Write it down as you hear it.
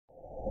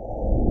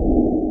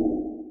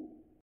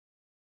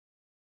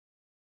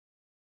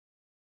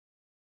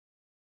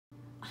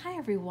Hi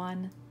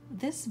everyone.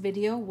 This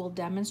video will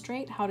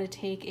demonstrate how to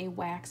take a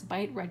wax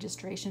bite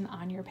registration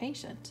on your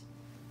patient.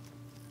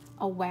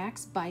 A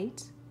wax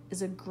bite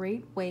is a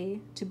great way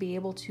to be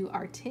able to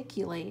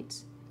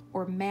articulate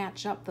or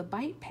match up the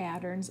bite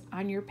patterns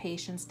on your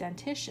patient's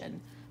dentition,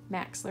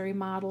 maxillary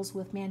models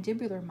with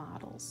mandibular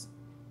models.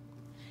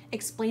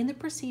 Explain the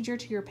procedure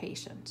to your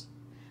patient.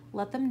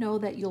 Let them know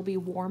that you'll be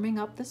warming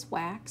up this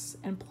wax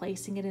and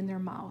placing it in their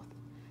mouth.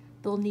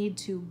 They'll need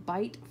to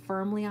bite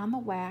firmly on the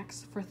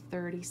wax for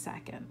 30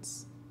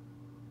 seconds.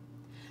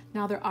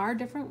 Now there are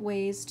different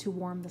ways to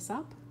warm this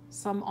up.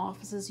 Some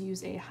offices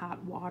use a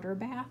hot water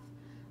bath.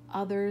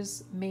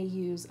 Others may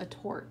use a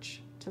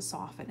torch to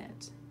soften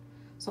it.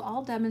 So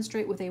I'll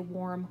demonstrate with a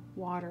warm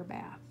water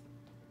bath.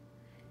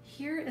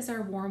 Here is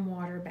our warm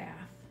water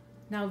bath.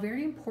 Now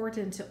very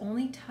important to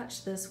only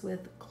touch this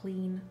with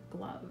clean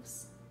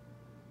gloves.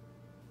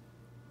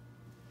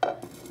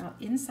 Now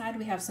inside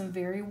we have some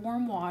very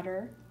warm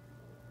water.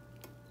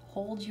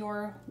 Hold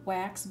your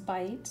wax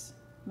bite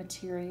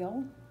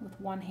material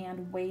with one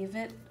hand, wave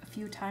it a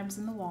few times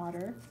in the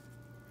water,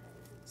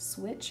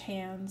 switch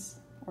hands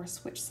or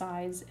switch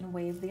sides and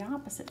wave the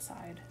opposite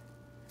side.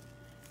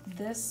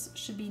 This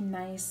should be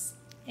nice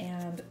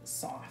and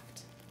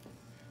soft.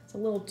 It's a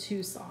little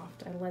too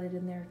soft. I let it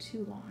in there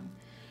too long.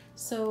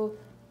 So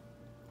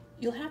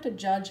you'll have to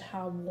judge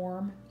how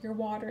warm your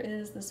water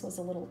is. This was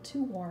a little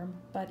too warm,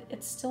 but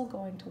it's still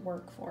going to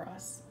work for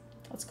us.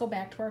 Let's go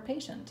back to our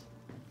patient.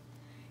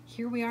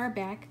 Here we are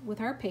back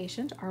with our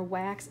patient. Our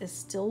wax is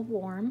still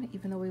warm,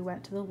 even though we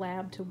went to the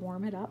lab to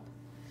warm it up.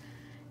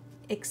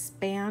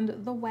 Expand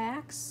the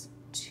wax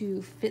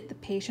to fit the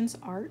patient's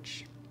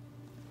arch.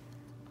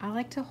 I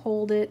like to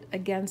hold it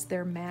against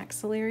their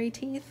maxillary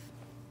teeth.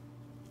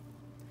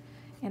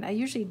 And I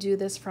usually do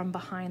this from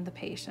behind the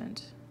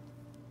patient.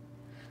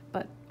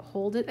 But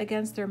hold it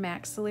against their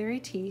maxillary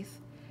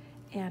teeth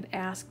and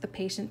ask the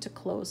patient to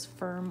close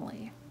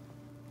firmly.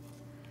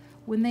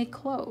 When they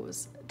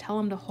close, tell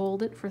them to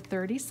hold it for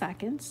 30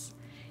 seconds.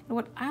 And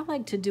what I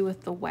like to do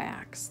with the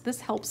wax,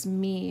 this helps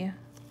me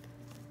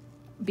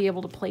be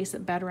able to place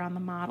it better on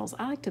the models.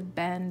 I like to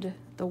bend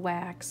the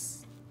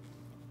wax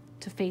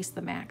to face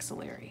the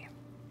maxillary.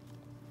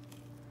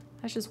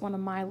 That's just one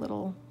of my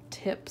little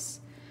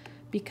tips,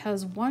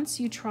 because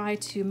once you try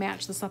to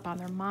match this up on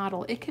their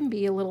model, it can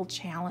be a little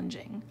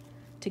challenging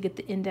to get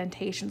the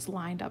indentations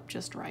lined up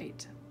just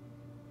right.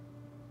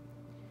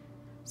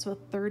 So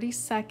a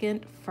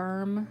 30-second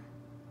firm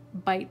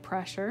bite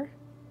pressure.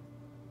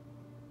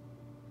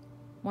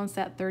 Once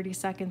that 30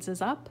 seconds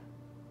is up,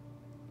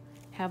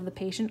 have the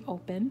patient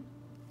open.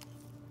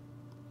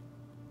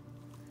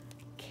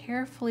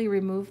 Carefully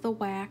remove the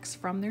wax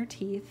from their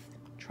teeth,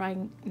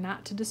 trying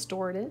not to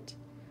distort it.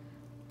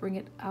 Bring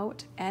it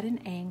out at an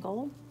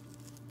angle.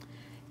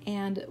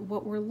 And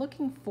what we're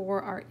looking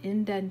for are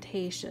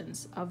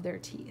indentations of their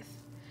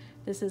teeth.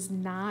 This is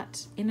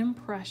not an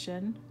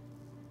impression.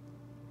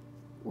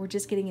 We're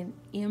just getting an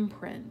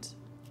imprint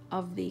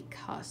of the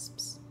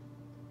cusps.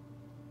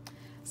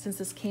 Since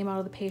this came out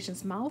of the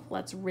patient's mouth,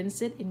 let's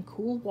rinse it in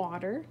cool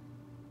water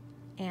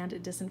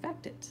and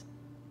disinfect it.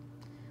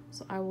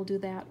 So I will do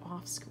that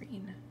off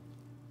screen.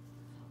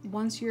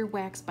 Once your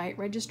wax bite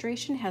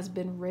registration has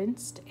been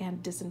rinsed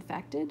and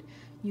disinfected,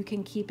 you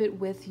can keep it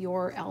with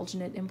your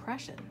alginate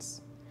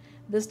impressions.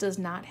 This does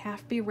not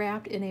have to be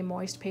wrapped in a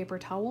moist paper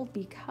towel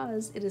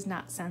because it is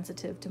not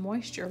sensitive to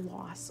moisture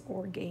loss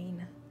or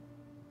gain.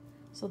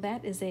 So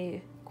that is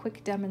a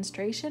quick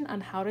demonstration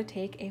on how to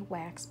take a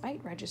wax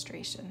bite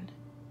registration.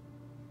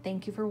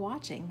 Thank you for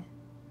watching.